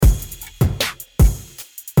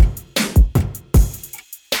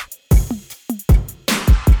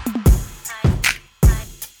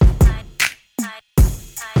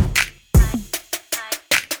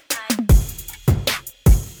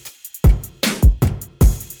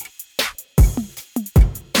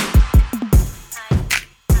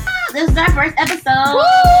This is our first episode.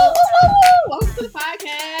 Woo! Welcome to the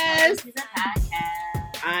podcast.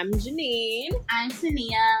 I'm Janine. I'm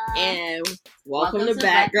Tania. And welcome to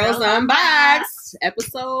Bad Girls Unboxed,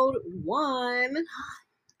 episode 1.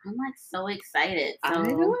 I'm like so excited. So I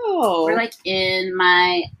know. we're like in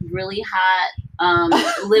my really hot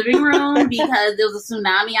living room because there was a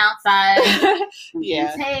tsunami outside.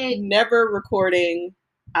 Yeah. Hey. Never recording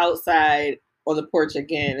outside on the porch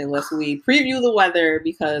again unless we preview the weather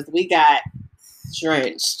because we got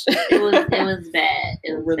drenched. It was bad.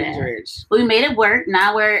 It was really bad. drenched. But we made it work.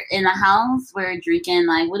 Now we're in the house. We're drinking,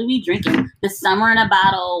 like, what are we drinking? The Summer in a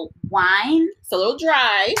Bottle wine. It's a little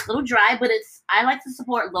dry. But I like to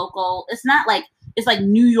support local. It's not like, it's like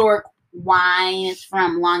New York wine. It's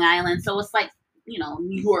from Long Island. So it's like,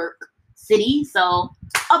 New York City. So,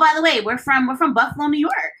 oh, by the way, we're from Buffalo, New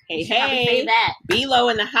York. Hey, Say that. B-Lo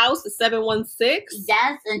in the house is 716.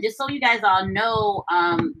 Yes, and just so you guys all know,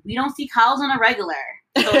 we don't see cows on a regular.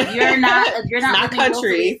 So if you're not not country.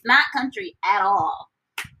 Locally, it's not country at all.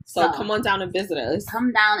 So come on down and visit us.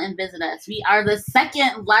 Come down and visit us. We are the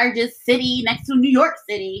second largest city next to New York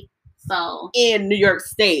City. So in New York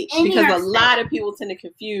State. Because a lot of people tend to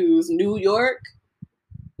confuse New York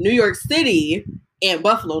City, and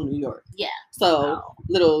Buffalo, New York. Yeah. So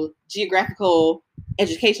little geographical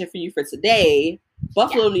education for you for today.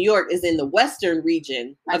 Buffalo, New York is in the western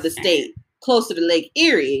region of the state, closer to Lake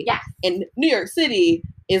Erie. Yeah. And New York City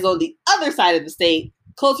is on the other side of the state,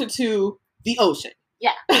 closer to the ocean.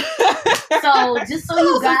 Yeah. So just so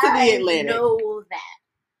you guys know that.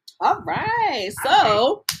 All right.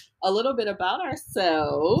 So a little bit about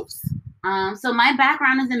ourselves. So my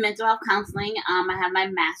background is in mental health counseling. I have my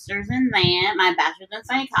master's in that, my bachelor's in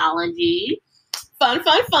psychology.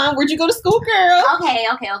 Fun. Where'd you go to school, girl? Okay.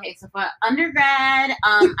 So for undergrad,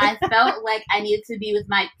 I felt like I needed to be with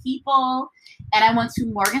my people, and I went to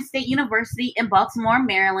Morgan State University in Baltimore,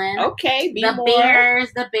 Maryland. Okay, the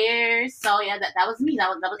Bears. So yeah, that was me. That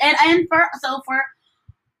was and for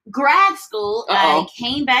grad school, I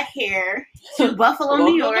came back here to Buffalo,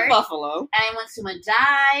 New York. Buffalo. And I went to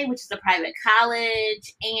Medaille, which is a private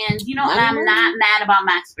college. And, and I'm not mad about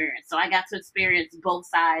my experience. So I got to experience both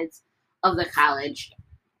sides of the college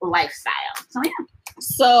lifestyle. So, yeah.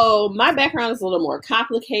 So my background is a little more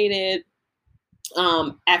complicated.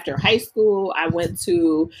 After high school, I went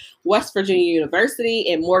to West Virginia University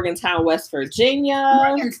in Morgantown, West Virginia.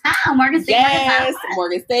 Morgan State. Yes,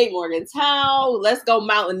 Morgan State, Morgantown. Let's go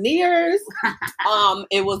Mountaineers.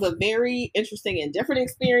 It was a very interesting and different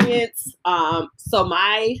experience. So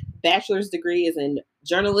my bachelor's degree is in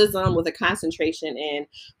journalism with a concentration in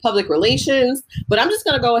public relations. But I'm just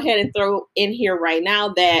going to go ahead and throw in here right now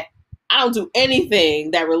that I don't do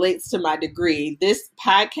anything that relates to my degree. This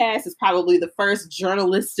podcast is probably the first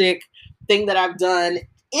journalistic thing that I've done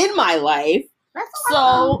in my life.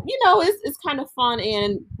 So, it's kind of fun,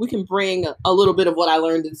 and we can bring a little bit of what I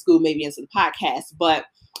learned in school maybe into the podcast. But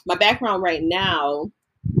my background right now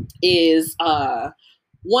is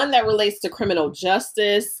one that relates to criminal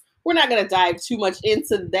justice. We're not going to dive too much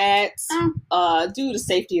into that due to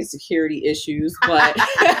safety and security issues, but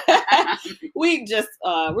we're just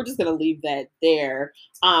going to leave that there.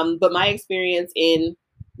 But my experience in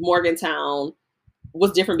Morgantown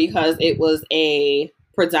was different because it was a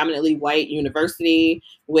predominantly white university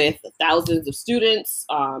with thousands of students,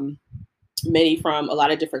 many from a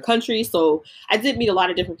lot of different countries. So I did meet a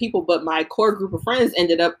lot of different people, but my core group of friends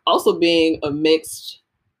ended up also being a mixed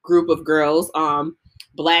group of girls.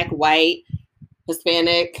 Black, white,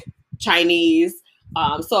 Hispanic, Chinese.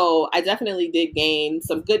 So I definitely did gain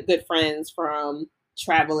some good friends from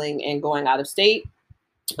traveling and going out of state.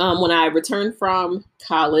 When I returned from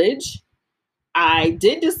college, I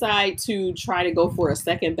did decide to try to go for a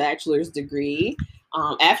second bachelor's degree.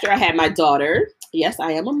 After I had my daughter. Yes,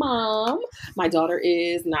 I am a mom. My daughter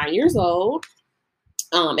is 9 years old.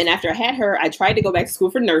 And after I had her, I tried to go back to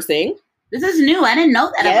school for nursing. This is new. I didn't know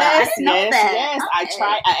that. Yes. Okay.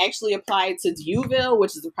 I actually applied to D'Youville,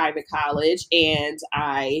 which is a private college, and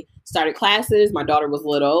I started classes. My daughter was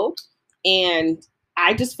little, and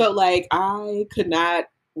I just felt like I could not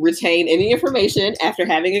retain any information after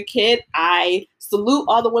having a kid. I salute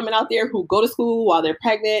all the women out there who go to school while they're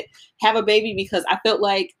pregnant, have a baby, because I felt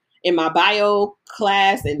like in my bio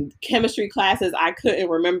class and chemistry classes, I couldn't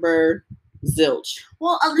remember zilch.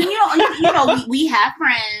 Well, we have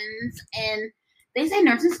friends, and they say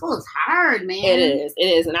nursing school is hard, man. It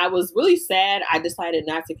is. And I was really sad. I decided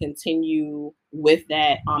not to continue with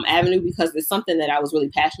that avenue because it's something that I was really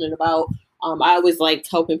passionate about. I always liked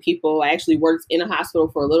helping people. I actually worked in a hospital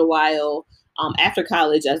for a little while after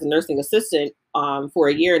college as a nursing assistant. for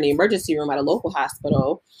a year in the emergency room at a local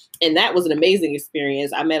hospital. And that was an amazing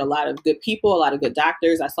experience. I met a lot of good people, a lot of good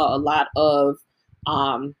doctors. I saw a lot of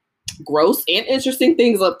gross and interesting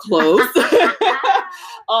things up close.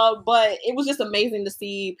 But it was just amazing to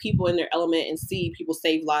see people in their element and see people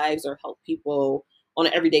save lives or help people on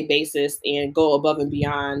an everyday basis and go above and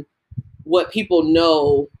beyond what people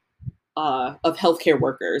know of healthcare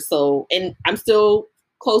workers. So, and I'm still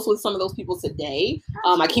close with some of those people today.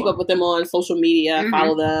 I keep up with them on social media,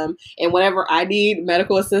 follow them. And whenever I need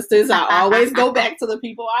medical assistance, I always go back to the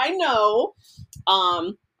people I know.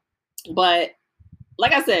 But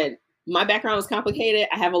like I said, my background is complicated.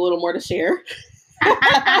 I have a little more to share.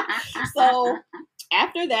 So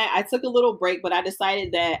after that, I took a little break, but I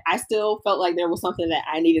decided that I still felt like there was something that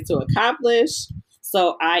I needed to accomplish.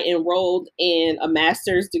 So I enrolled in a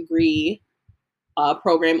master's degree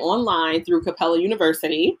program online through Capella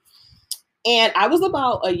University. And I was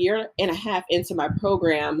about a year and a half into my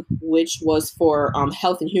program, which was for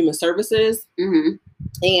health and human services.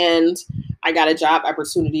 And I got a job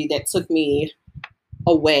opportunity that took me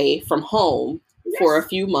away from home for a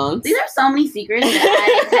few months. These are so many secrets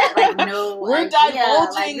that I had no we're idea.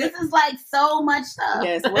 divulging. This is so much stuff.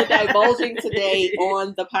 Yes, we're divulging today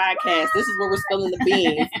on the podcast. This is where we're spilling the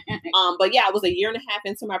beans. But yeah, I was a year and a half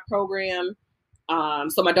into my program.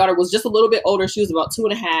 So my daughter was just a little bit older. She was about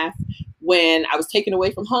 2.5 when I was taken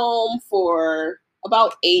away from home for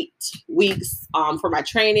about 8 weeks for my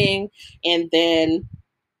training. And then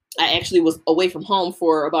I actually was away from home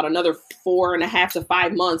for about another 4.5 to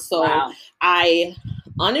 5 months. So I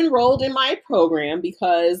unenrolled in my program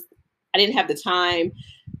because I didn't have the time.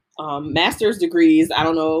 Master's degrees, I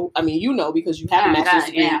don't know. I mean, because you have a master's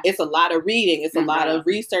degree. Yeah. It's a lot of reading. It's a lot of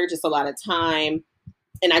research. It's a lot of time.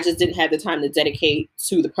 And I just didn't have the time to dedicate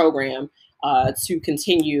to the program to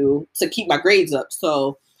continue to keep my grades up.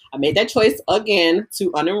 So I made that choice again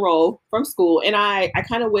to unenroll from school. And I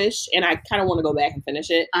kind of wish, and I kind of want to go back and finish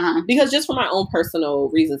it because just for my own personal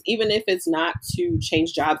reasons, even if it's not to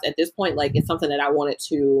change jobs at this point, like it's something that I wanted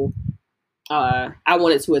to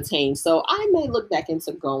attain. So I may look back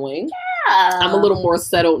into going. Yeah. I'm a little more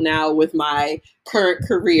settled now with my current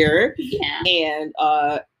career. Yeah. And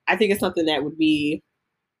I think it's something that would be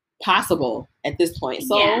possible at this point.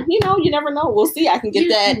 So, you never know. We'll see. I can get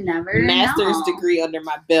that master's degree under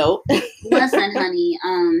my belt. Listen, honey,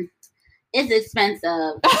 it's expensive.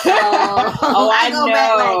 So I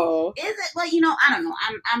know. Back, is it? Well, I don't know.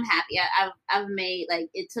 I'm happy. I've made,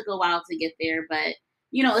 it took a while to get there, but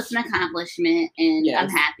it's an accomplishment and I'm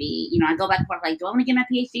happy. I go back and forth, do I want to get my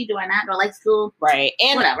PhD? Do I not? Do I like school? Right.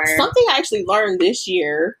 And whatever. Something I actually learned this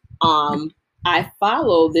year, I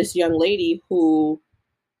follow this young lady who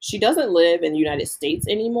she doesn't live in the United States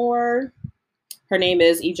anymore. Her name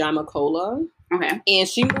is Ijama Kola. Okay. And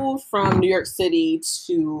she moved from New York City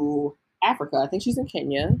to Africa. I think she's in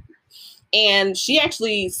Kenya. And she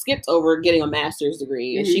actually skipped over getting a master's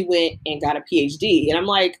degree and she went and got a PhD. And I'm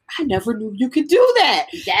like, I never knew you could do that.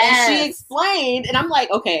 Yes. And she explained, and I'm like,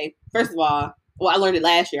 okay, first of all, I learned it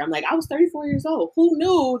last year. I'm like, I was 34 years old. Who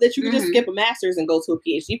knew that you could just skip a master's and go to a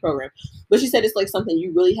PhD program? But she said it's something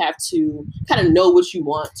you really have to kind of know what you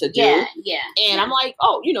want to do. Yeah. And I'm like,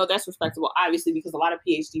 that's respectable, obviously, because a lot of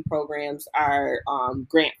PhD programs are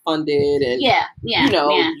grant funded and you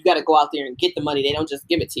got to go out there and get the money. They don't just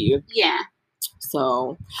give it to you. Yeah.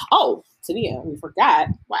 So, Tania, we forgot.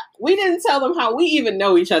 What? We didn't tell them how we even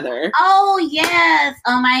know each other. Oh, yes.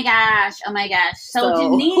 Oh, my gosh. So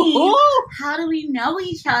Denise, how do we know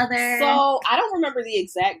each other? So, I don't remember the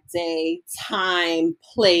exact day, time,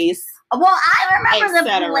 place. Well, I remember the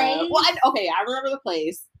place. Well, I remember the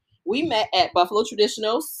place. We met at Buffalo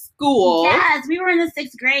Traditional School. Yes, we were in the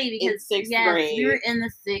 6th grade. In 6th grade. We were in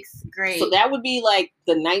the 6th grade. So, that would be the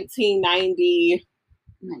 1990...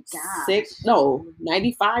 Oh my God.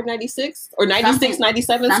 95, 96 or 96,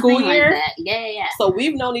 97 school year. Like that. Yeah. So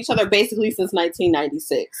we've known each other basically since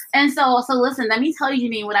 1996. And so listen, let me tell you,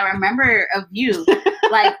 Janine, what I remember of you,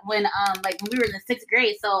 when we were in the 6th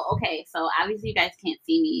grade. So obviously you guys can't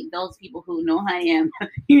see me. Those people who know who I am,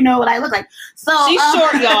 you know what I look like. So she's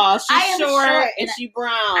short, y'all. She's short and she's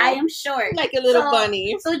brown. I am short, like a little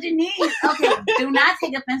bunny. So Janine, do not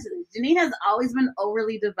take offense to this. Janine has always been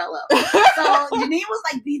overly developed. So Janine was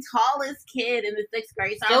the tallest kid in the 6th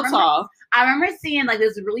grade. So I remember seeing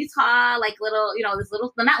this really tall, little,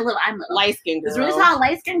 not little, I'm little. Light-skinned girl. This really tall,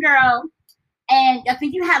 light-skinned girl. And I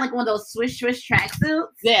think you had one of those swish tracksuits.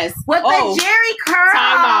 Yes. With the Jerry curl.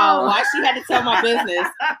 Time out. Why she had to tell my business.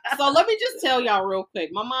 So let me just tell y'all real quick.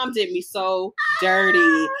 My mom did me so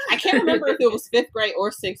dirty. I can't remember if it was 5th grade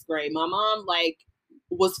or 6th grade. My mom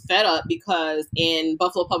was fed up because in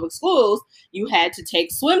Buffalo Public Schools, you had to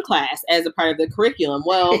take swim class as a part of the curriculum.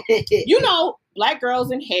 Well, you know, Black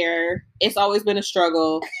girls in hair, it's always been a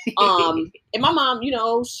struggle. And my mom, you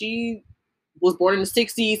know, she was born in the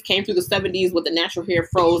 60s, came through the 70s with the natural hair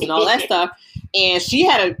froze and all that stuff. And she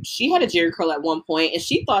had a Jerry curl at one point, and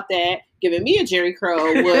she thought that giving me a Jerry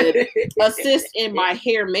curl would assist in my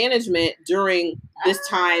hair management during this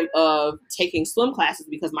time of taking swim classes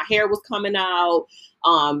because my hair was coming out,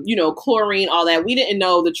 you know, chlorine, all that. We didn't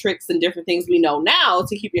know the tricks and different things we know now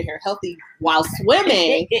to keep your hair healthy while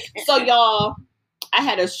swimming. So y'all, I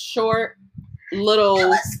had a short little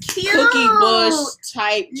cookie bush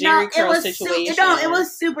type Jerry curl situation. It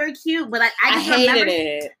was super cute, but I hated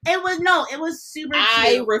it. It was super cute.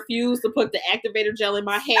 I refused to put the activator gel in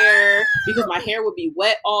my hair because my hair would be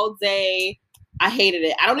wet all day. I hated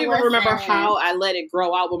it. I don't even remember how I let it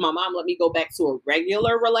grow out, but my mom let me go back to a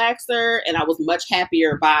regular relaxer, and I was much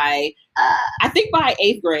happier by I think by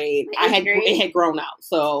 8th grade. It had grown out.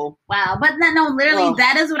 So wow, but literally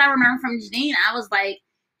that is what I remember from Janine. I was like,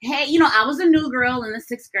 hey, you know, I was a new girl in the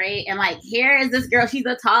 6th grade, and like, here is this girl. She's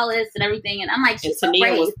the tallest and everything, and I'm like, she's so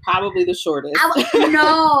great. was probably the shortest.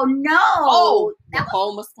 No. Oh,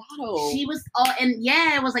 Nicole Moscato. She was. Oh, and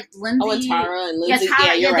yeah, it was like Lindsay. Oh, and Tara and Lindsay.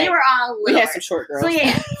 Yeah, you're right. They were all little. We had some short girls. So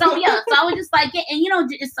so I was just like, and you know,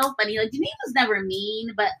 it's so funny. Like Janine was never mean,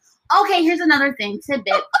 but okay. Here's another thing,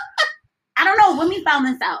 tidbit. I don't know when we found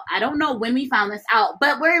this out.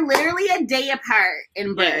 But we're literally a day apart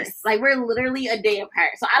in birth. Yes. Like we're literally a day apart.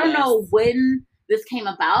 So I don't know when this came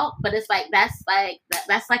about, but it's like that's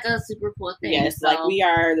like a super cool thing. Yes, so, like we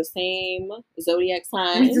are the same zodiac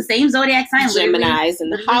sign. We're the same zodiac sign. Geminis in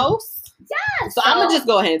the house. Yeah. So I'm gonna just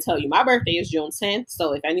go ahead and tell you, my birthday is June 10th.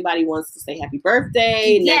 So if anybody wants to say happy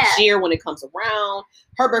birthday next year when it comes around,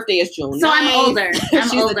 her birthday is June 9th. So I'm older.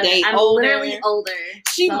 She's older. a day I'm older. literally older.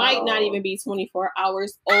 She might not even be 24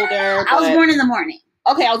 hours older. I was born in the morning.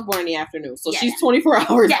 Okay, I was born in the afternoon. So she's 24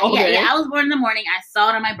 hours older. Yeah, I was born in the morning. I saw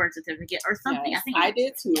it on my birth certificate or something. Yes, I think I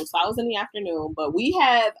did too. So I was in the afternoon. But we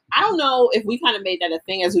have, I don't know if we kind of made that a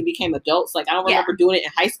thing as we became adults. Like, I don't remember doing it in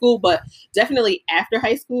high school, but definitely after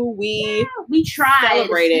high school, we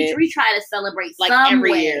celebrated. We try to celebrate like some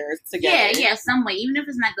every way. year together. Yeah, some way. Even if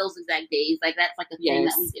it's not those exact days. Like, that's like a thing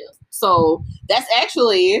that we do. So that's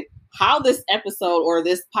actually how this episode or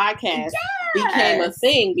this podcast became a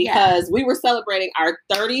thing because we were celebrating our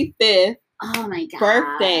 35th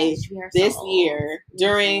birthday this year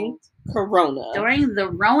during Corona. During the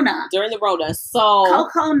Rona. So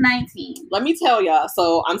Coco 19. Let me tell y'all.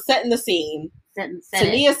 So I'm setting the scene.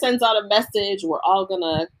 Tania sends out a message. We're all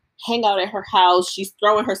gonna hang out at her house. She's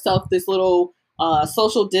throwing herself this little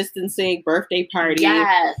social distancing birthday party.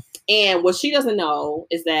 Yes. And what she doesn't know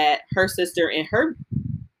is that her sister and her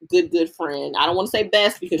good friend. I don't want to say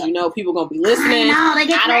best because you know people gonna be listening. I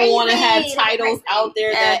don't want to have titles out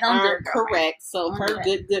there that aren't correct. So her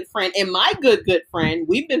good friend and my good friend.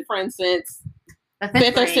 We've been friends since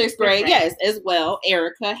 5th or 6th grade. Yes, as well.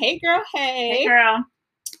 Erica. Hey girl. Hey girl.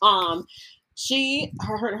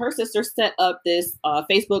 Her sister set up this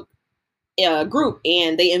Facebook group,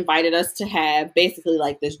 and they invited us to have basically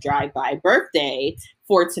like this drive-by birthday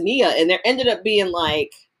for Tania, and there ended up being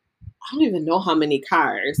like, I don't even know how many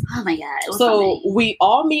cars. Oh my God. So we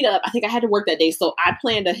all meet up. I think I had to work that day. So I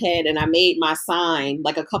planned ahead and I made my sign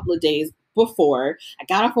like a couple of days before. I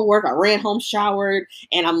got off of work. I ran home, showered,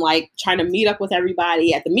 and I'm like trying to meet up with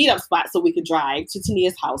everybody at the meetup spot so we could drive to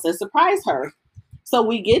Tania's house and surprise her. So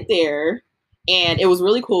we get there, and it was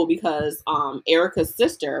really cool because Erica's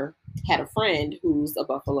sister had a friend who's a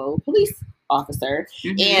Buffalo police officer,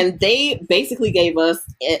 and they basically gave us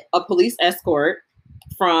a police escort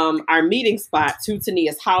from our meeting spot to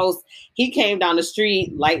Tania's house. He came down the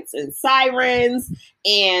street, lights and sirens,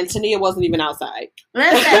 and Tania wasn't even outside.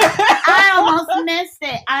 Listen, I almost missed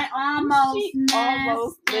it. I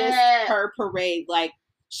almost missed her parade. Like,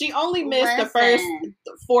 she only missed the first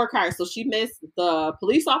 4 cars. So she missed the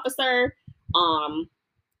police officer,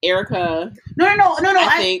 Erica. No.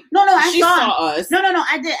 I saw us. No.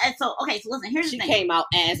 I did. So listen. Here's the thing. She came out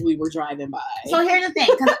as we were driving by. So here's the thing,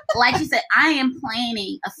 because like you said, I am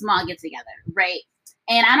planning a small get together, right?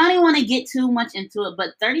 And I don't even want to get too much into it,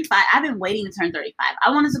 but 35. I've been waiting to turn 35. I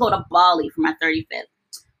wanted to go to Bali for my 35th,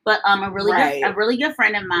 but a really good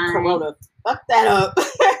friend of mine. Corona, fuck that up.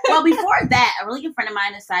 Well, before that, a really good friend of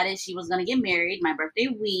mine decided she was going to get married my birthday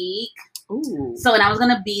week. Ooh. So, and I was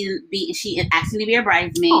going to be, she asked me to be a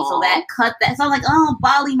bridesmaid. Aww. So that cut that. So I was like, oh,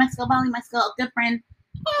 Bali, Mexico, good friend.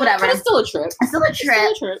 Whatever. But it's still a trip.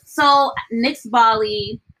 So next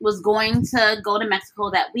Bali, was going to go to Mexico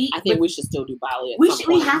that week. I think we should still do Bali.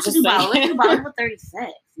 We have to do Bali. Let's do Bali for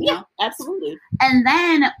 36. You know? Absolutely. And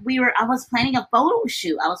then I was planning a photo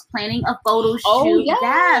shoot. Oh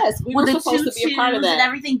yes, we were with supposed to be a part of that and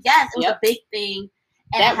everything. Yes, it was a big thing.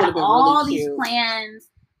 And I had all these plans.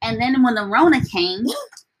 And then when the Rona came,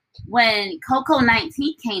 when COVID-19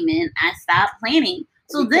 came in, I stopped planning.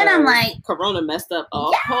 So then I'm like, Corona messed up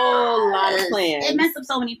a whole lot of plans. It messed up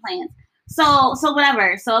so many plans. So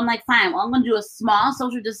whatever. So I'm like, fine. Well, I'm gonna do a small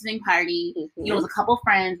social distancing party. Mm-hmm. You know, with a couple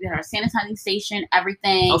friends. We had our sanitizing station,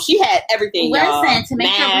 everything. Oh, she had everything. Listen, to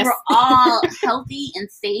make sure we were all healthy and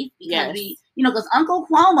safe because because Uncle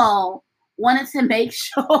Cuomo wanted to make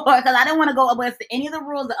sure, because I didn't want to go with any of the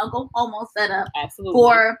rules that Uncle Cuomo set up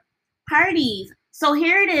for parties. So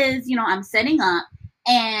here it is. You know, I'm setting up,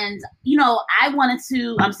 and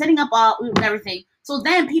I'm setting up all everything. So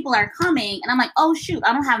then people are coming, and I'm like, oh, shoot,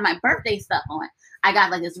 I don't have my birthday stuff on. I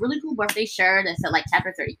got like this really cool birthday shirt that said like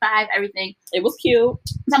chapter 35, everything. It was cute.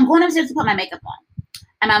 So I'm going upstairs to put my makeup on.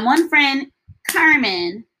 And my one friend,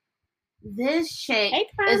 Carmen, this chick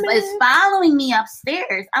is following me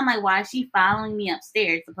upstairs. I'm like, why is she following me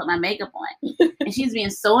upstairs to put my makeup on? And she's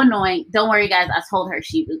being so annoying. Don't worry, guys. I told her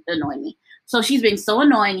she annoyed me. So she's being so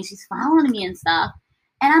annoying, and she's following me and stuff.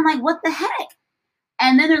 And I'm like, what the heck?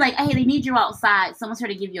 And then they're like, hey, they need you outside. Someone's here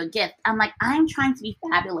to give you a gift. I'm like, I'm trying to be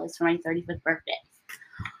fabulous for my 35th birthday.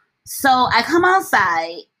 So I come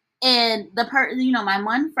outside, and my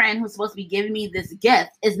one friend who's supposed to be giving me this gift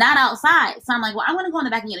is not outside. So I'm like, well, I'm going to go in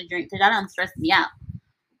the back and get a drink because that doesn't stress me out.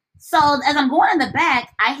 So as I'm going in the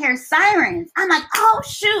back, I hear sirens. I'm like, oh,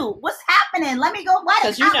 shoot, what's happening? Let me go. Why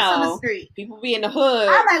the cops on the street? People be in the hood.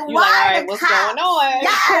 I'm like, why all right, what's going on?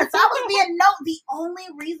 Yes, I was being nosy. The only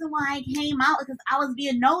reason why I came out is because I was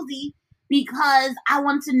being nosy because I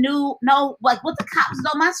wanted to know like what the cops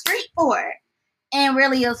was on my street for. And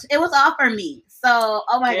really, it was all for me. So,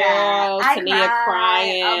 oh my God. Tania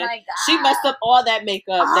crying. Oh my God. She messed up all that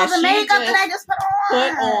makeup. All the makeup that I just put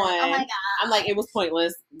on. Oh my God. I'm like, it was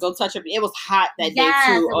pointless. Go touch it. It was hot that day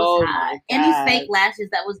too. Oh my God. And these fake lashes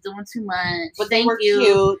that was doing too much. But they were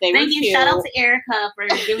cute. Thank you. Shout out to Erica for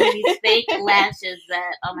giving me these fake lashes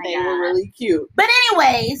that, oh my God. They were really cute. But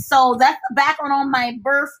anyway, so that's the background on my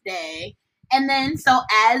birthday. And then, so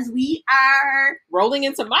as we are rolling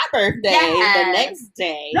into my birthday, the next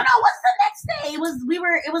day. No, what's the next day? It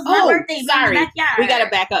was my birthday. Sorry. In the backyard. We got to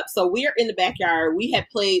back up. So we're in the backyard. We had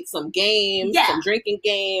played some games, some drinking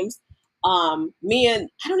games. Me and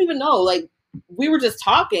I don't even know. Like we were just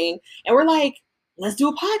talking, and we're like, "Let's do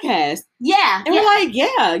a podcast." Yeah, and we're like,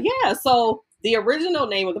 "Yeah." So the original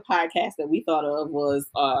name of the podcast that we thought of was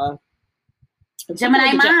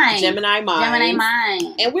Gemini Mind. Gemini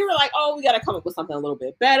Mind. And we were like, oh, we got to come up with something a little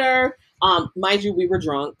bit better. Mind you, we were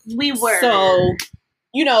drunk. We were. So,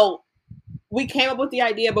 we came up with the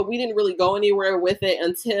idea, but we didn't really go anywhere with it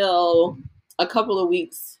until a couple of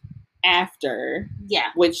weeks after. Yeah.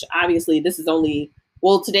 Which obviously this is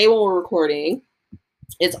today when we're recording,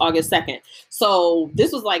 it's August 2nd. So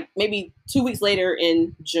this was like maybe 2 weeks later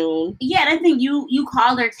in June. Yeah, I think you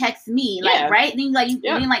called or text me, right? Then you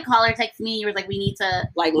didn't call or text me. You were like, we need to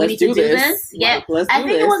let's do this. Yeah, let's do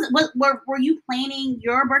this. It was. Were you planning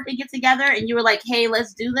your birthday get together and you were like, hey,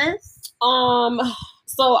 let's do this?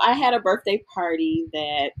 So I had a birthday party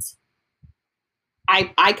that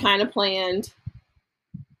I kind of planned,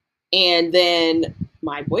 and then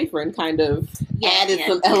my boyfriend kind of added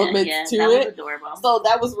some elements to it. Was adorable. So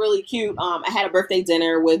that was really cute. I had a birthday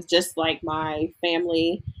dinner with just like my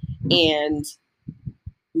family and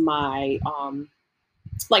my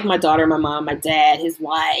like my daughter, my mom, my dad, his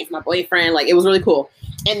wife, my boyfriend. Like it was really cool.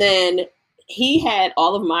 And then he had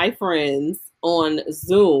all of my friends on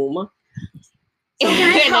Zoom. So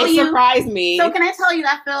and they surprised me. So can I tell you,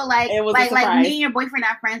 I feel like it was like me and your boyfriend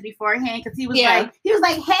are friends beforehand because he was like,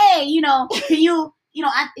 hey, can you,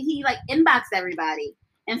 he like inboxed everybody.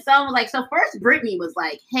 And so I was like, so first Brittany was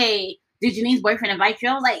like, hey, did Janine's boyfriend invite you?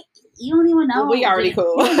 I was like, you don't even know. Well, we already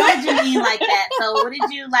cool. You know Janine like that. So what did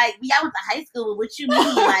you like? I went to high school. What you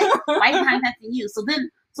mean? Like, why are you contacting you? So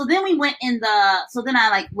then we went so then I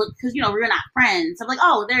like looked because we were not friends. So I'm like,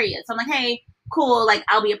 oh, there he is. So I'm like, hey, cool. Like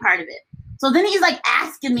I'll be a part of it. So then he's like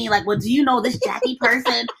asking me, like, well, do you know this Jackie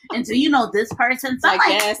person? And do you know this person? So like,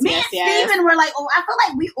 I'm like, me and Steven were like, oh, I feel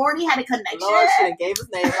like we already had a connection. Lord, she gave his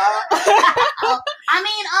name out. I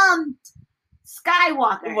mean,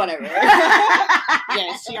 Skywalker. Whatever.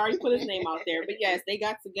 Yes, she already put his name out there. But yes, they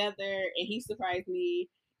got together and he surprised me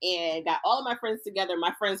and got all of my friends together.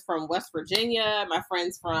 My friends from West Virginia, my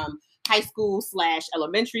friends from high school /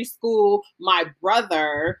 elementary school, my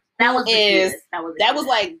brother, That was that was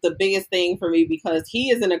like the biggest thing for me because he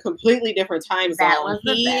is in a completely different time zone.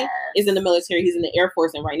 He is in the military, he's in the Air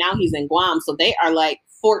Force, and right now he's in Guam. So they are like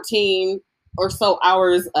 14 or so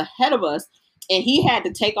hours ahead of us. And he had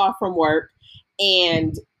to take off from work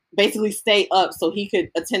and basically stay up so he could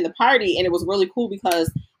attend the party. And it was really cool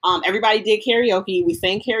because everybody did karaoke. We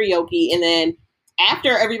sang karaoke. And then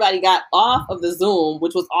after everybody got off of the Zoom,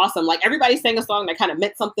 which was awesome, like everybody sang a song that kind of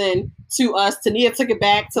meant something to us. Tania took it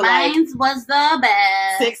back to Mine's was the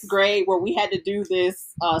best. 6th grade where we had to do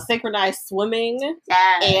this synchronized swimming.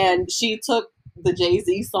 Yes. And she took the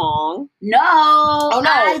Jay-Z song. No. Oh, no.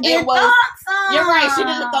 I did thong song. You're right. She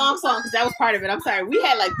did the thong song because that was part of it. I'm sorry. We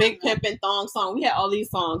had like Big Pimpin' thong song. We had all these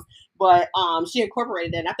songs. But she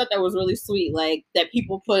incorporated it. And I thought that was really sweet. Like that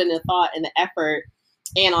people put in the thought and the effort.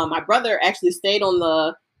 And my brother actually stayed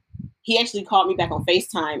on he actually called me back on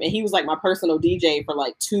FaceTime. And he was like my personal DJ for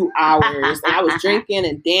like 2 hours. And I was drinking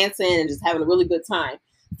and dancing and just having a really good time.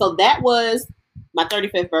 So that was my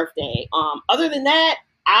 35th birthday. Other than that,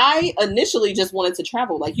 I initially just wanted to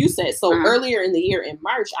travel, like you said. So earlier in the year, in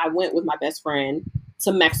March, I went with my best friend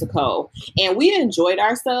to Mexico. And we enjoyed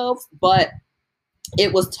ourselves, but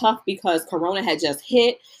it was tough because Corona had just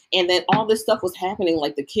hit. And then all this stuff was happening.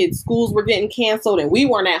 Like the kids' schools were getting canceled and we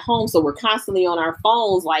weren't at home. So we're constantly on our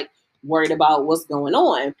phones, like worried about what's going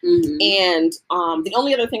on. And the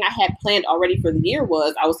only other thing I had planned already for the year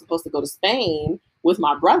was I was supposed to go to Spain with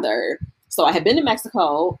my brother. So I had been to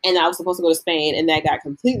Mexico and I was supposed to go to Spain and that got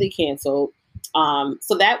completely canceled.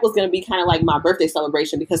 So that was going to be kind of like my birthday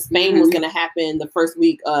celebration because Spain was going to happen the first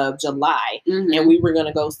week of July and we were going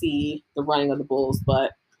to go see the running of the bulls.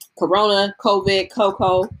 But Corona, COVID,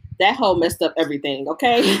 Coco, that hoe messed up everything.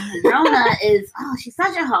 Okay. Corona is, she's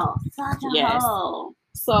such a hoe. Such a hoe.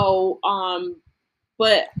 So,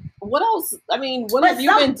 but what else? I mean, what have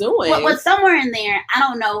you been doing? But somewhere in there, I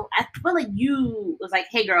don't know. I feel like you was like,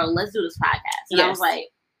 "Hey, girl, let's do this podcast," and I was like,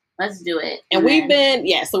 "Let's do it." And we've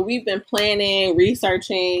been planning,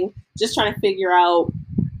 researching, just trying to figure out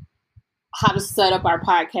how to set up our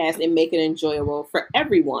podcast and make it enjoyable for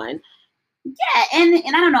everyone. Yeah, and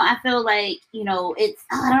I don't know. I feel like it's.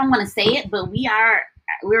 I don't want to say it, but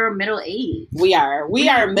we're middle aged. We are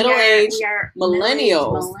middle aged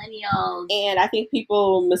millennials. Millennials. And I think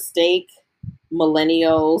people mistake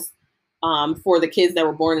millennials for the kids that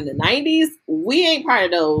were born in the 90s. We ain't part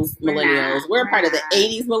of those millennials. We're part of the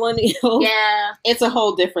 80s millennials. Yeah. It's a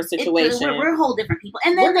whole different situation. We're whole different people.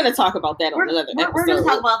 And then we're going to talk about that on another episode. We're going to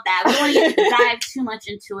talk about that. We don't want to dive too much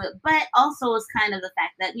into it. But also it's kind of the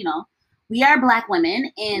fact that, we are Black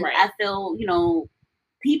women. And I feel,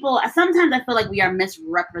 people, sometimes I feel like we are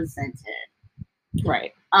misrepresented.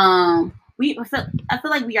 Right. I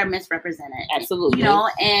feel like we are misrepresented. Absolutely.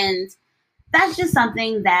 And that's just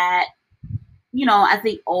something that, I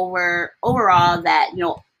think overall that,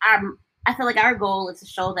 I feel like our goal is to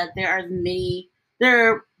show that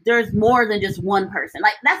there's more than just one person.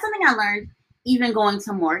 Like that's something I learned even going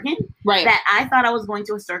to Morgan. Right. That I thought I was going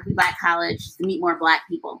to a historically Black college to meet more Black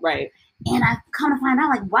people. Right. And I come to find out,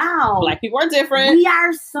 like, wow. Black people are different. We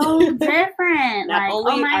are so different. Not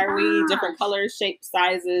only are we different colors, shapes,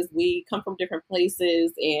 sizes, we come from different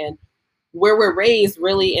places. And where we're raised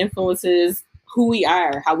really influences who we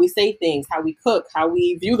are, how we say things, how we cook, how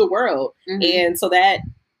we view the world. And so that,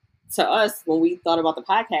 to us, when we thought about the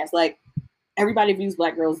podcast, like, everybody views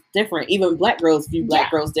Black girls different. Even Black girls view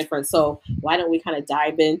Black girls different. So why don't we kind of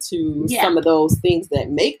dive into some of those things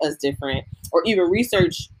that make us different, or even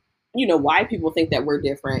research why people think that we're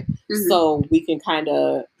different, so we can kind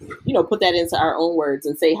of, put that into our own words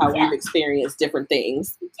and say how we've experienced different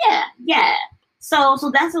things. Yeah. So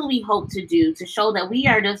that's what we hope to do, to show that we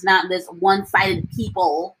are just not this one-sided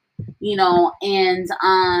people, and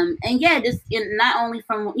just not only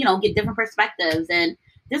from, get different perspectives and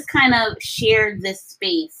just kind of share this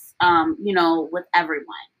space, with everyone.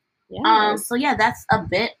 Yes. So that's a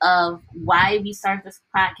bit of why we started this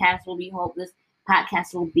podcast, what we hope this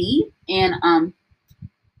podcast will be, and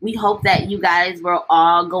we hope that you guys will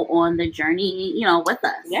all go on the journey with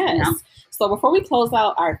us. So before we close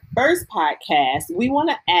out our first podcast, we want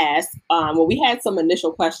to ask, we had some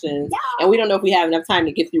initial questions and we don't know if we have enough time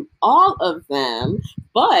to get through all of them,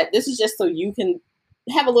 but this is just so you can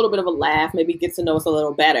have a little bit of a laugh, maybe get to know us a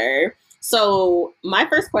little better. So my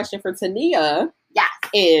first question for Tania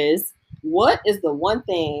is, what is the one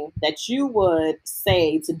thing that you would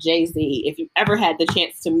say to Jay-Z if you ever had the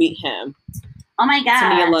chance to meet him? Oh my gosh.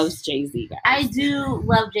 Tania loves Jay-Z, guys. I do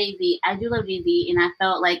love Jay-Z. And I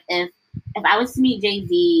felt like if I was to meet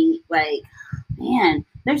Jay-Z, like, man,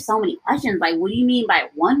 there's so many questions. Like, what do you mean by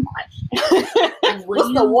one question? Like,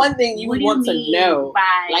 what's the one thing you want to know?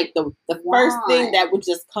 By like the first thing that would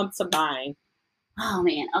just come to mind. Oh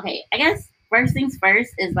man, okay. I guess first things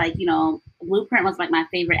first is like, Blueprint was like my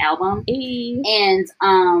favorite album. And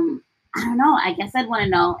I don't know, I guess I'd want to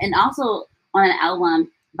know. And also on an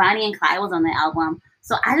album, Bonnie and Clyde was on the album.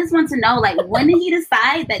 So I just want to know, like, when did he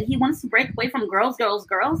decide that he wants to break away from girls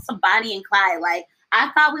to Bonnie and Clyde? Like, I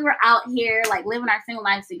thought we were out here, like, living our single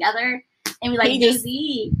lives together. And we like,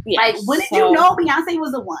 Jay-Z, like, when did you know Beyonce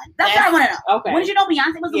was the one? That's what I want to know. Okay. When did you know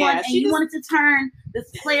Beyonce was the one and you wanted to turn this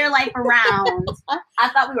player life around? I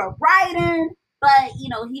thought we were riding, but,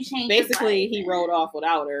 he changed. Basically, he rode off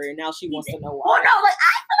without her, and now she wants to know why. Well, no, like,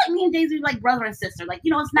 I feel like me and Jay-Z were like brother and sister. Like,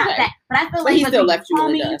 it's not that. But I feel like he still left you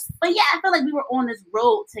in the dust. But yeah, I feel like we were on this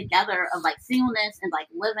road together of, like, singleness and, like,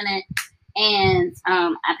 living it. And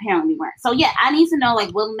apparently we weren't. So, yeah, I need to know, like,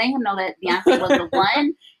 what made him know that Beyonce was the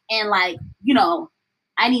one. And, like,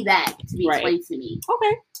 I need that to be explained to me.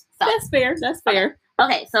 Okay. So, that's fair. That's fair.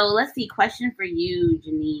 Okay, so let's see. Question for you,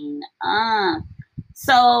 Janine.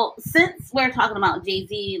 So since we're talking about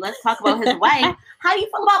Jay-Z, let's talk about his wife. How do you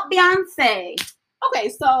feel about Beyonce? Okay,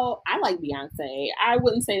 so I like Beyonce. I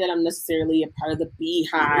wouldn't say that I'm necessarily a part of the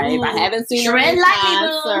Beehive. I haven't seen her in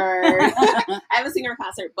concert. I haven't seen her in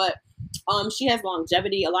concert, but she has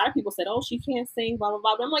longevity. A lot of people said, "Oh, she can't sing," blah blah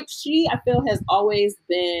blah. But I'm like, I feel has always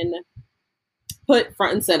been put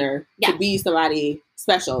front and center to be somebody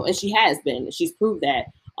special, and she has been. She's proved that.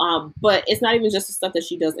 But it's not even just the stuff that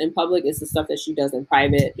she does in public; it's the stuff that she does in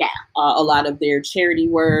private. Yeah, a lot of their charity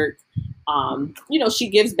work. She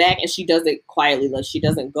gives back and she does it quietly. Like, she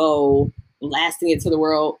doesn't go blasting it to the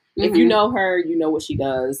world. Mm-hmm. If you know her, you know what she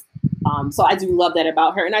does. So I do love that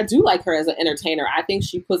about her. And I do like her as an entertainer. I think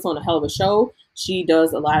she puts on a hell of a show. She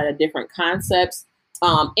does a lot of different concepts.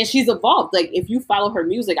 And she's evolved. Like, if you follow her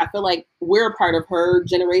music, I feel like we're a part of her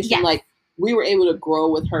generation. Yeah. Like, we were able to grow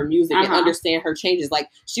with her music and understand her changes. Like,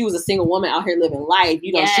 she was a single woman out here living life.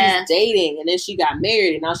 She's dating and then she got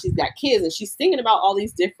married and now she's got kids and she's thinking about all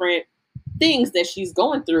these different things that she's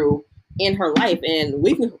going through in her life, and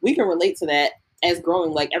we can relate to that as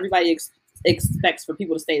growing. Like, everybody expects for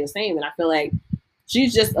people to stay the same, and I feel like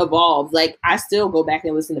she's just evolved. Like, I still go back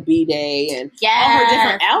and listen to B-Day and all her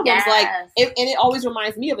different albums. Like, and it always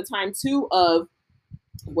reminds me of a time too of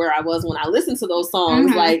where I was when I listened to those songs.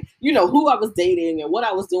 Mm-hmm. Like, who I was dating and what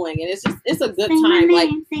I was doing, and it's a good time. Like,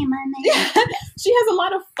 say my name. She has a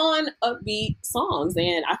lot of fun, upbeat songs,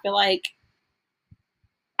 and I feel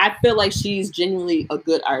like she's genuinely a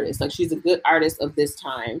good artist. Like, she's a good artist of this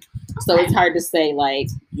time. So it's hard to say, like,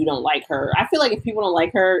 you don't like her. I feel like if people don't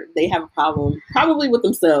like her, they have a problem probably with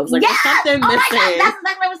themselves. Like, there's something missing. My God, that's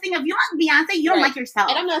exactly what I was thinking. If you like Beyonce, you don't like yourself.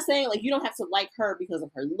 And I'm not saying, like, you don't have to like her because of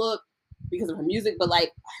her look, because of her music, but,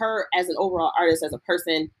 like, her as an overall artist, as a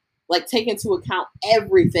person, like, take into account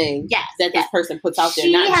everything that this person puts out there.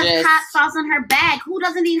 She has hot sauce in her bag. Who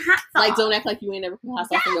doesn't need hot sauce? Like, don't act like you ain't never put hot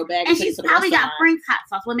sauce in your bag. And she's probably got Frank's hot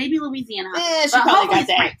sauce. Well, maybe Louisiana hot sauce. Yeah, she probably got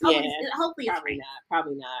that. Frank. Yeah. Hopefully it's Frank.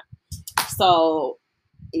 Probably not. So,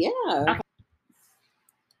 yeah.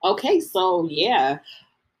 Okay, so, yeah.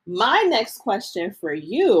 My next question for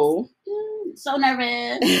you... so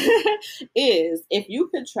nervous. is, if you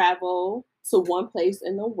could travel to one place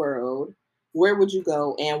in the world, where would you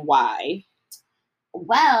go and why?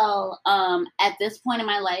 Well, at this point in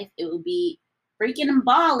my life, it would be freaking in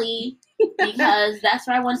Bali because that's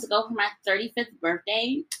where I wanted to go for my 35th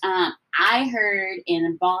birthday. I heard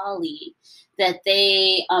in Bali that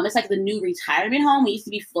they, it's like the new retirement home. It used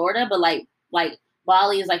to be Florida, but like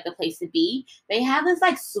Bali is like the place to be. They have this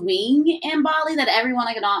like swing in Bali that everyone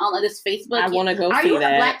like on like this Facebook. I want to go see that. Are you on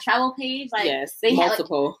a Black travel page? Like, yes, they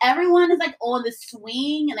multiple. Have, like, everyone is like on this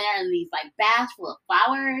swing and they're in these like baths full of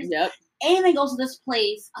flowers. Yep. And they go to this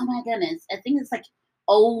place. Oh my goodness! I think it's like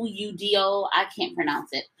Oudo. I can't pronounce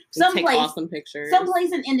it. Take awesome pictures. Some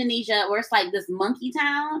place in Indonesia where it's like this monkey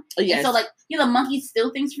town. Yes. And so like the monkeys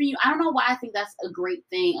steal things from you. I don't know why I think that's a great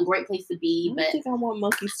thing, a great place to be. I think I want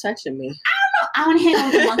monkeys touching me. I want to hang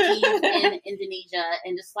out with monkeys in Indonesia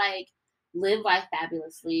and just like live life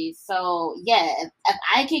fabulously. So yeah, if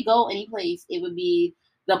I could go any place, it would be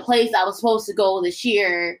the place I was supposed to go this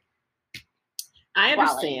year. I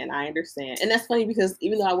understand. And that's funny because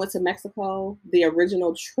even though I went to Mexico, the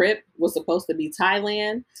original trip was supposed to be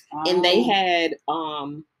Thailand. And they had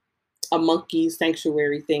a monkey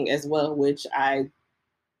sanctuary thing as well, which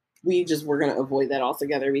we just were going to avoid that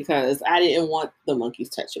altogether because I didn't want the monkeys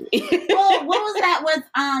touching me. Well, what was that with,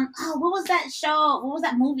 what was that show? What was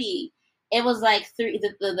that movie? It was like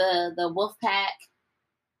the wolf pack.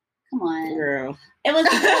 Come on. Girl. It was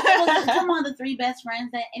come on, the 3 best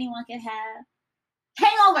friends that anyone could have.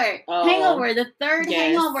 Hangover. Hangover. The third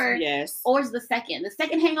Hangover. Yes. Or is the second? The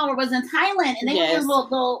second Hangover was in Thailand, and they were those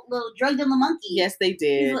little drug dealing monkeys. Yes, they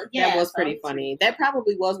did. That was pretty funny. That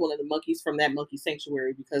probably was one of the monkeys from that monkey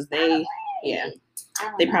sanctuary because they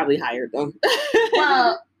probably hired them.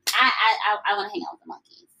 Well, I want to hang out with the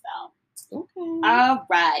monkeys. So okay. All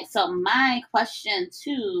right. So my question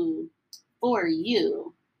for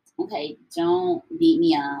you. Okay, don't beat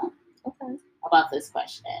me up. Okay. About this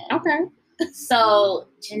question. Okay. So,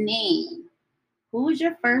 Janine, who was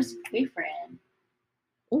your first boyfriend?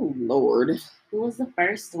 Oh, Lord. Who was the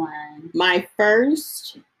first one? My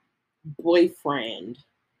first boyfriend.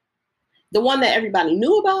 The one that everybody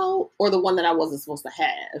knew about or the one that I wasn't supposed to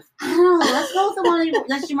have? I don't know. Let's go with the one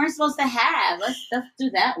that you weren't supposed to have. Let's do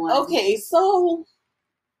that one. Okay, so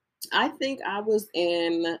I think I was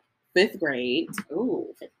in 5th grade.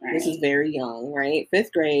 Ooh, 5th grade. This is very young, right?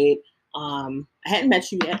 5th grade. I hadn't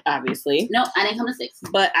met you yet, obviously. No, I didn't come to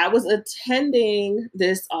 6th. But I was attending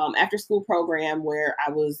this after school program where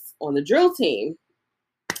I was on the drill team.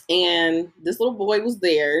 And this little boy was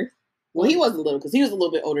there. Well, he wasn't little because he was a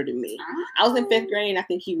little bit older than me. Oh. I was in 5th grade and I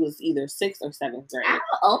think he was either 6th or 7th grade.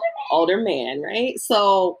 Oh, older man, right?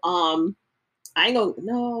 So I ain't gonna,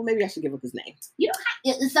 no, maybe I should give up his name. You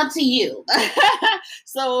don't have, it's up to you.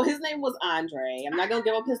 So his name was Andre. I'm not gonna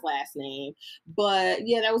give up his last name, but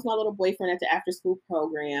yeah, that was my little boyfriend at the after school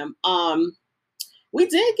program. We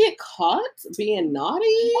did get caught being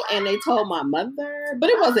naughty, and they told my mother, but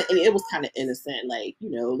it wasn't. It was kind of innocent, like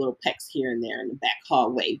little pecks here and there in the back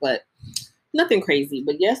hallway, but nothing crazy.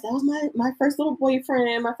 But yes, that was my first little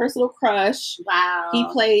boyfriend, my first little crush. Wow. He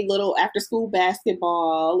played little after school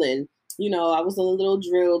basketball, and I was on a little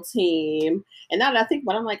drill team. And now that I think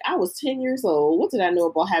about it, I'm like, I was 10 years old. What did I know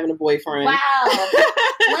about having a boyfriend? Wow.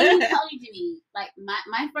 Let me tell you, Janine, like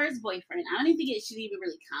my first boyfriend, I don't even think it should even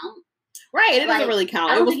really count. Right, it doesn't really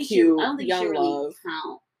count. It was cute. I don't think young it should love. Really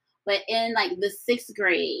count. But in like the 6th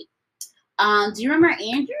grade, do you remember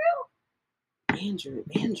Andrew?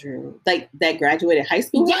 Andrew, like that graduated high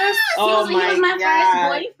school? Yes, he was my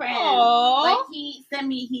first boyfriend. Aww. Like he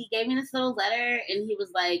gave me this little letter, and he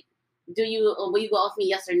was like, will you go off me,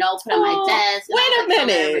 yes or no? Put on my desk. Wait a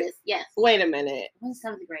minute. So yes. Wait a minute. What's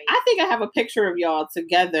 7th grade? I think I have a picture of y'all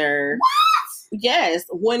together. What? Yes,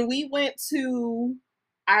 when we went to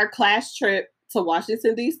our class trip to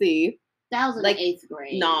Washington, D.C. That was in the 8th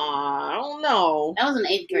grade. Nah, I don't know. That was in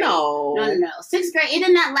 8th grade. No. 6th grade. It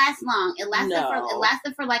did not last long. It lasted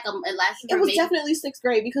for It was definitely 6th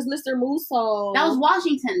grade because Mr. Musso. That was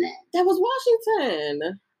Washington then. That was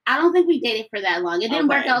Washington. I don't think we dated for that long. It didn't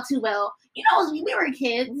work out too well. We were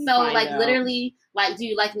kids, so literally, like, do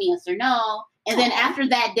you like me, yes or no? And then after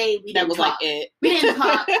that day, we didn't talk. Like it. We didn't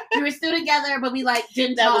talk. We were still together, but we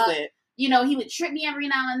didn't that talk. Was it. He would trip me every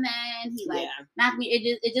now and then. He knocked me.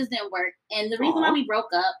 It just didn't work. And the reason why we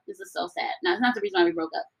broke up, this is so sad. No, it's not the reason why we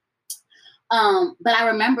broke up. But I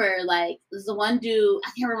remember there's the one dude,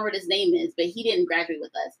 I can't remember what his name is, but he didn't graduate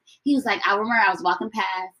with us. He was like, I remember I was walking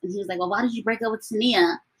past and he was like, well, why did you break up with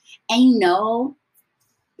Tania? And you know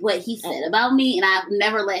what he said about me, and I've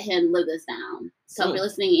never let him live this down. So if you're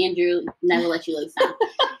listening, Andrew, never let you live this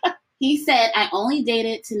down. He said, I only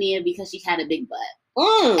dated Tania because she had a big butt.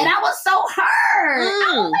 And I was so hurt.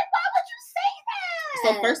 I was like, why would you say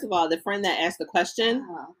that? So first of all, the friend that asked the question,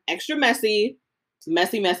 extra messy.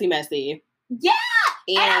 Yeah.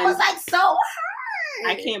 And I was like so hurt.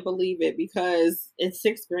 I can't believe it because in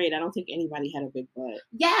 6th grade, I don't think anybody had a big butt.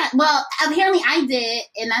 Yeah, well, apparently I did,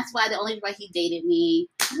 and that's why the only reason why he dated me.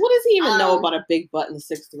 What does he even know about a big butt in the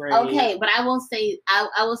 6th grade? Okay, but I will say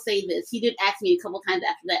this. He did ask me a couple times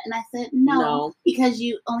after that, and I said no, because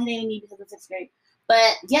you only dated me because of 6th grade.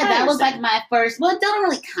 But yeah, that was like my first. Well, it doesn't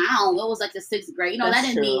really count. It was like the 6th grade. That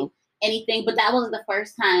didn't mean anything. But that was the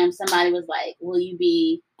first time somebody was like, "Will you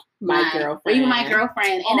be my girlfriend?" Or you were my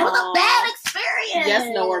girlfriend, and it was a bad experience. Yes,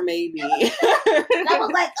 no, or maybe. That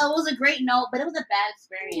was it was a great note, but it was a bad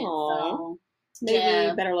experience. So.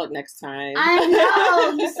 Maybe better luck next time. I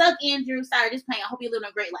know. You suck, Andrew. Sorry, just playing. I hope you're living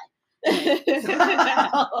a great life.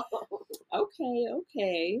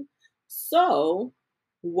 Okay. So,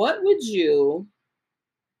 what would you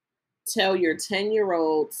tell your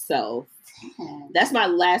 10-year-old self? 10. That's my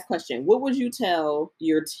last question. What would you tell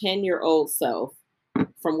your 10-year-old self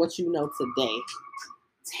from what you know today?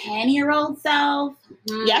 10-year-old self?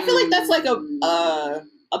 Yeah, I feel like that's like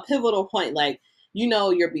a pivotal point. Like,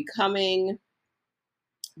 you're becoming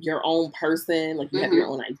your own person. Like, you have your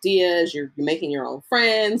own ideas. You're making your own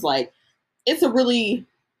friends. Like, it's a really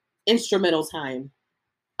instrumental time.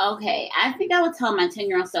 Okay, I think I would tell my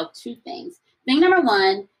 10-year-old self 2 things. Thing number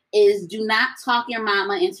 1 is do not talk your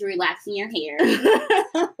mama into relaxing your hair.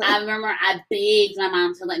 I remember I begged my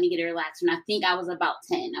mom to let me get it relaxed when I think I was about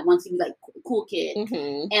 10. I wanted to be like cool kid.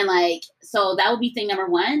 Mm-hmm. And like, so that would be thing number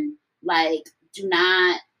 1. Like, do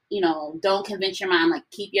not, don't convince your mom, like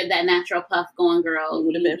keep that natural puff going, girl. You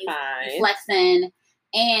would have been fine. Flexing.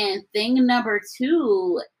 And thing number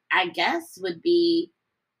 2, I guess would be,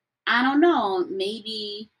 I don't know,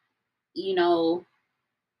 maybe,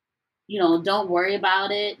 don't worry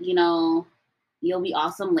about it. You'll be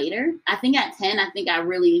awesome later. I think at 10, I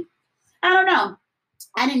don't know.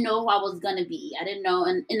 I didn't know who I was going to be. I didn't know.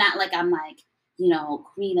 And not like I'm like,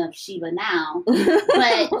 Queen of Sheba now.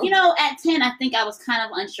 But, at 10, I think I was kind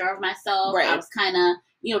of unsure of myself. Right. I was kind of,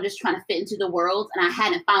 just trying to fit into the world. And I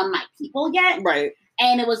hadn't found my people yet. Right.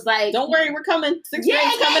 And it was like, don't worry, we're coming. 6th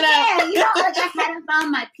grade's coming out. up. Like I hadn't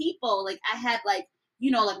found my people. Like I had like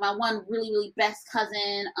my one really, really best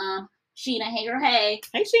cousin, Sheena, hey,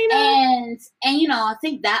 Sheena. And I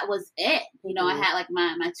think that was it. I had like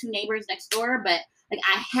my 2 neighbors next door, but like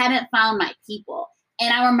I hadn't found my people.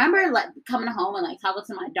 And I remember like coming home and like talking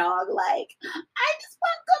to my dog, like, I just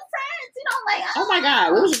want good friends, oh my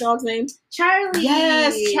God, what was your dog's name? Charlie.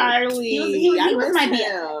 Yes, Charlie. He was my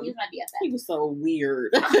BFF. He was my BFF. He was so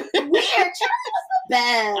weird. Weird. Charlie was the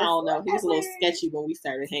best. I don't know. He was a little sketchy when we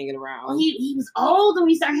started hanging around. Well, he was old when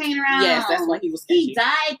we started hanging around. Yes, that's why he was sketchy. He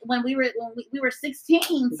died when we were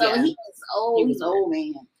 16, so he was old. He's old,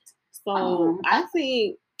 man. So I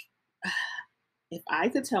think if I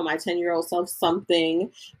could tell my 10-year-old self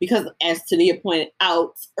something, because as Tania pointed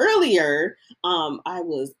out earlier, I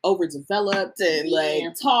was overdeveloped and like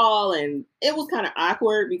tall, and it was kind of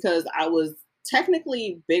awkward because I was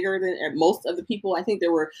technically bigger than most of the people. I think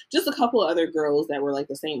there were just a couple of other girls that were like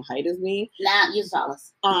the same height as me. Nah, you saw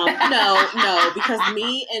us. No, because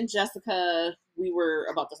me and Jessica, we were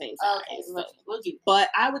about the same size. Okay, so. But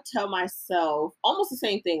I would tell myself almost the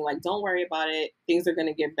same thing. Like, don't worry about it. Things are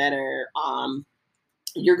gonna get better.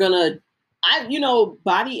 You're gonna,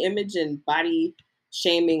 body image and body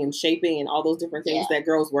shaming and shaping and all those different things that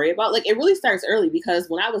girls worry about. Like, it really starts early, because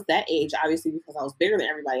when I was that age, obviously because I was bigger than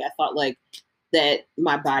everybody, I thought like that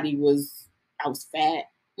my body I was fat.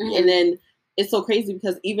 Mm-hmm. And then it's so crazy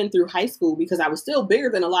because even through high school, because I was still bigger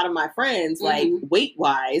than a lot of my friends, like weight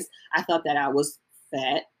wise, I thought that I was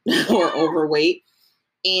fat or overweight.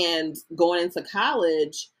 And going into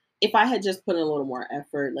college, if I had just put in a little more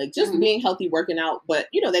effort, like just being healthy, working out, but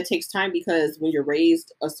that takes time, because when you're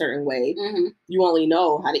raised a certain way, you only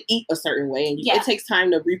know how to eat a certain way, and it takes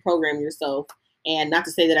time to reprogram yourself. And not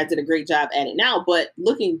to say that I did a great job at it now, but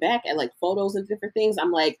looking back at like photos and different things,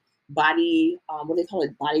 I'm like body, what do they call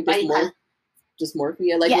it? Body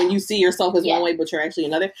dysmorphia. Like when you see yourself as one way, but you're actually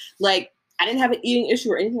another. Like, I didn't have an eating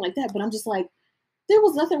issue or anything like that, but I'm just like, there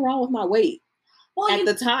was nothing wrong with my weight. At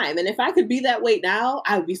the time. And if I could be that weight now,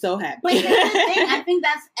 I would be so happy. But here's the thing. I think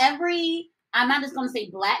that's I'm not just going to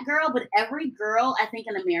say black girl, but every girl, I think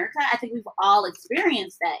in America, I think we've all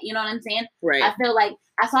experienced that. You know what I'm saying? Right. I feel like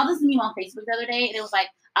I saw this meme on Facebook the other day, and it was like,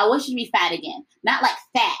 I wish you'd be fat again. Not like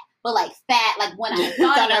fat, but like fat, like when I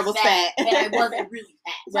thought I was fat and I wasn't really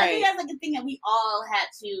fat. So I think that's like a thing that we all had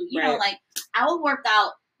to, you know, like I would work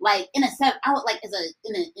out like in a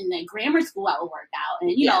grammar school, I would work out,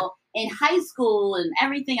 and you know, in high school and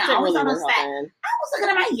everything, I always thought I was fat. I was looking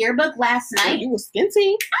at my yearbook last night. You were skinny.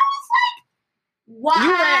 I was like,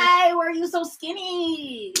 why were you so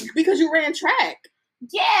skinny? Because you ran track.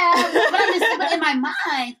 Yeah, but in my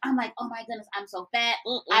mind, I'm like, oh my goodness, I'm so fat.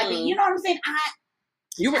 You know what I'm saying?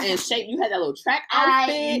 You were in shape. You had that little track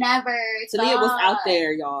outfit. I never. Tania was out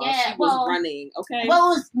there, y'all. Yeah, she was running. Okay.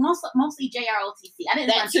 Well, it was mostly JROTC. I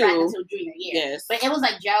didn't run track until junior year. Yes. But it was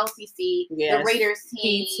like JROTC, the Raiders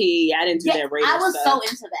team. PT. I didn't do that Raiders stuff. I was stuff. so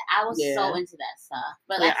into that. I was so into that stuff.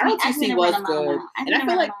 But like, ROTC was good. And I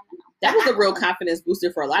feel like that was a real confidence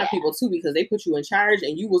booster for a lot of people too, because they put you in charge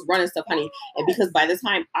and you was running stuff, honey. And because by the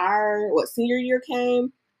time our senior year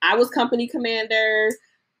came, I was company commander.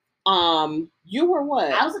 You were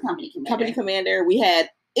what? I was a company commander. Company commander.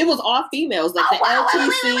 It was all females, like the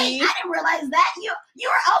LTC. Wait. I didn't realize that you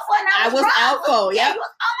were alpha and I was alpha. Yeah. Oh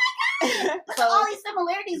my god! So, all these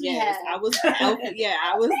similarities we had. I was alpha. Yeah,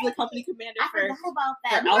 I was the company commander for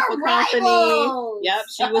Alpha Company. Yep,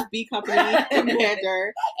 she was B Company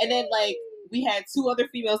commander, and then like we had 2 other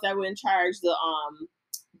females that were in charge.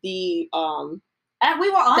 And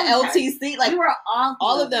we were all the LTC, like we were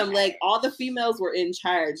all of them, like all the females were in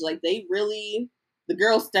charge. Like they really, the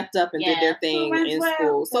girls stepped up and did their thing in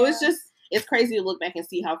school. So it's crazy to look back and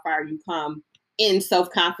see how far you come in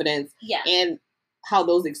self-confidence. Yeah. And how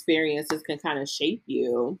those experiences can kind of shape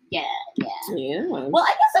you. Yeah. Well,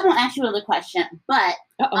 I guess I won't ask you another question, but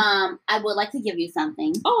I would like to give you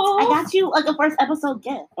something. Oh, I got you like a first episode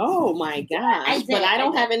gift. Oh my gosh! I did, but I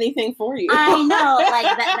don't have anything for you. I know, like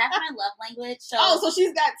that's my love language. So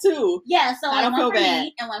she's got two. Yeah, so I don't one feel for bad.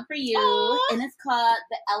 me and one for you, and it's called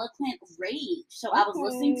The Eloquent Rage. So I was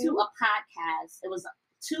listening to a podcast. It was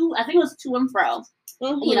I think it was To and Fro,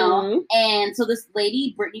 you know, and so this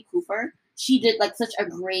lady, Brittany Cooper, she did like such a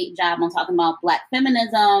great job on talking about Black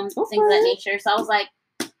feminism, things of that nature. So I was like,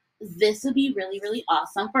 this would be really, really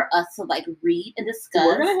awesome for us to like read and discuss.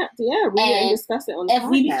 We're gonna have to read and discuss it on the podcast. If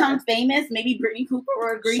we become famous, maybe Brittany Cooper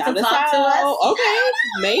will agree to talk to us. Okay,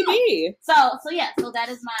 maybe. So that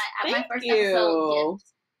is my first episode gift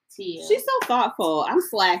to you. She's so thoughtful. I'm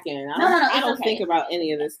slacking. I don't think about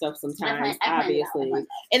any of this stuff sometimes, obviously.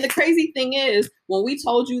 And the crazy thing is, when we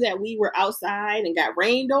told you that we were outside and got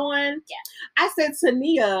rained on, I said to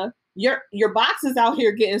Nia, your box is out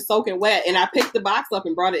here getting soaking wet, and I picked the box up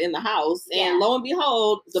and brought it in the house, and lo and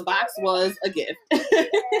behold, the box was a gift.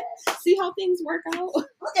 See how things work out? Look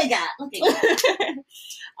at God.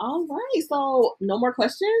 All right, so no more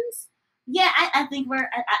questions? Yeah, I think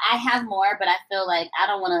I have more, but I feel like I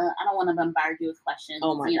don't want to bombard you with questions.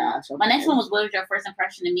 Oh my gosh! Okay. My next one was, what was your first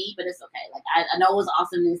impression of me? But it's okay. Like I know it was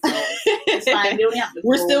awesomeness. So it's fine.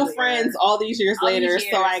 We're still friends all these years later,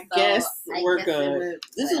 so I guess we're good.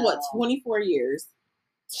 This is what, 24 years.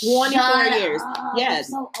 24 years. Yeah,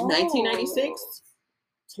 so 1996,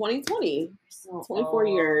 2020. 24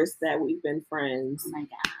 years that we've been friends. Oh my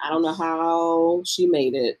God. I don't know how she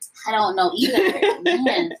made it. I don't know either.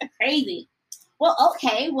 Man, it's crazy. Well,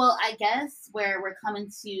 okay. Well, I guess we're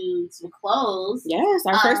coming to a close. Yes,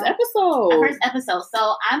 our first episode.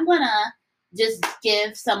 So I'm going to just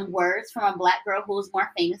give some words from a Black girl who is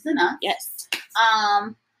more famous than us. Yes.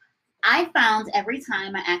 I found every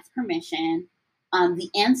time I asked permission, the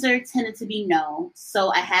answer tended to be no.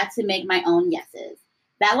 So I had to make my own yeses.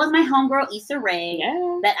 That was my homegirl, Issa Rae,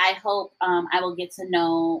 that I hope I will get to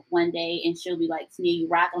know one day, and she'll be like, Tania, you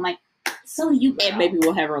rock. I'm like, so you girl. And maybe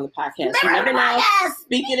we'll have her on the podcast. You never know.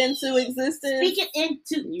 Speak it into existence.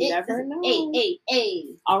 You never know. Hey.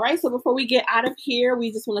 All right, so before we get out of here,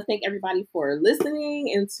 we just want to thank everybody for listening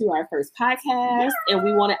into our first podcast. And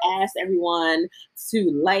we want to ask everyone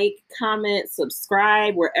to like, comment,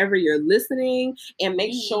 subscribe wherever you're listening, and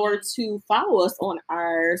make sure to follow us on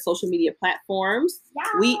our social media platforms.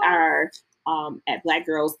 We are at Black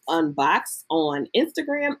Girls Unboxed on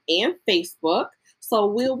Instagram and Facebook. So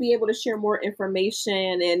we'll be able to share more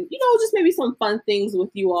information and, just maybe some fun things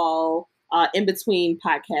with you all in between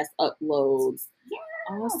podcast uploads.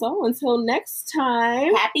 So until next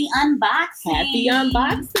time. Happy unboxing.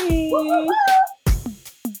 Woo-hoo-hoo.